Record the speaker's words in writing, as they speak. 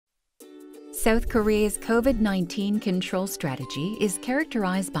South Korea's COVID-19 control strategy is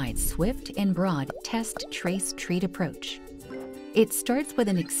characterized by its swift and broad test, trace, treat approach. It starts with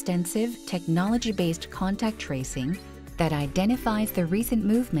an extensive, technology-based contact tracing that identifies the recent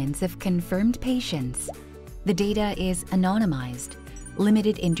movements of confirmed patients. The data is anonymized,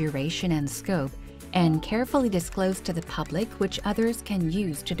 limited in duration and scope, and carefully disclosed to the public, which others can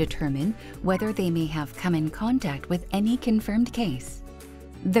use to determine whether they may have come in contact with any confirmed case.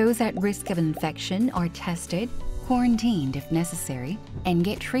 Those at risk of infection are tested, quarantined if necessary, and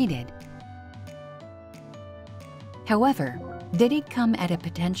get treated. However, did it come at a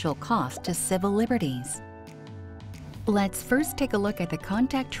potential cost to civil liberties? Let's first take a look at the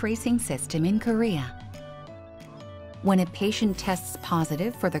contact tracing system in Korea. When a patient tests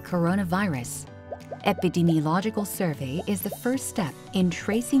positive for the coronavirus, epidemiological survey is the first step in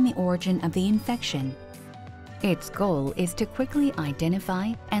tracing the origin of the infection. Its goal is to quickly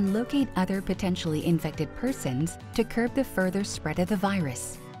identify and locate other potentially infected persons to curb the further spread of the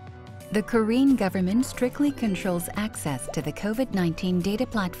virus. The Korean government strictly controls access to the COVID-19 data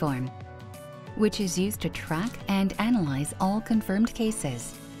platform, which is used to track and analyze all confirmed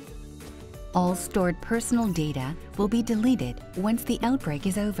cases. All stored personal data will be deleted once the outbreak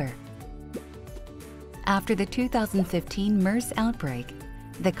is over. After the 2015 MERS outbreak,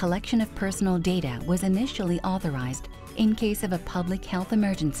 the collection of personal data was initially authorized in case of a public health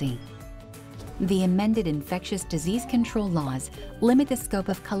emergency. The amended infectious disease control laws limit the scope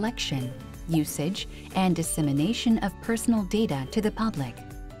of collection, usage, and dissemination of personal data to the public.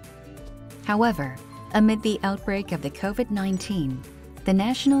 However, amid the outbreak of the COVID-19, the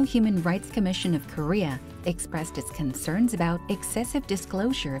National Human Rights Commission of Korea expressed its concerns about excessive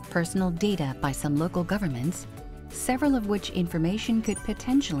disclosure of personal data by some local governments, several of which information could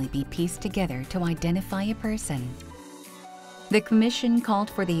potentially be pieced together to identify a person. The Commission called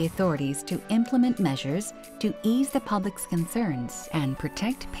for the authorities to implement measures to ease the public's concerns and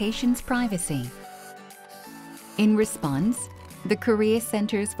protect patients' privacy. In response, the Korea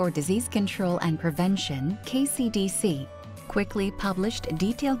Centers for Disease Control and Prevention, KCDC, quickly published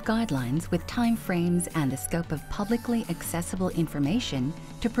detailed guidelines with timeframes and the scope of publicly accessible information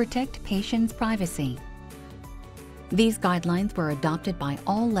to protect patients' privacy. These guidelines were adopted by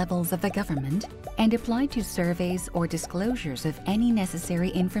all levels of the government and applied to surveys or disclosures of any necessary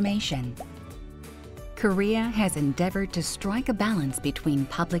information. Korea has endeavored to strike a balance between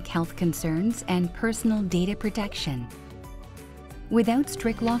public health concerns and personal data protection. Without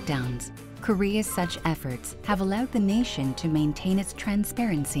strict lockdowns, Korea's such efforts have allowed the nation to maintain its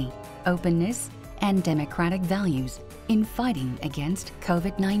transparency, openness, and democratic values in fighting against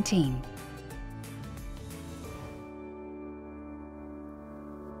COVID-19.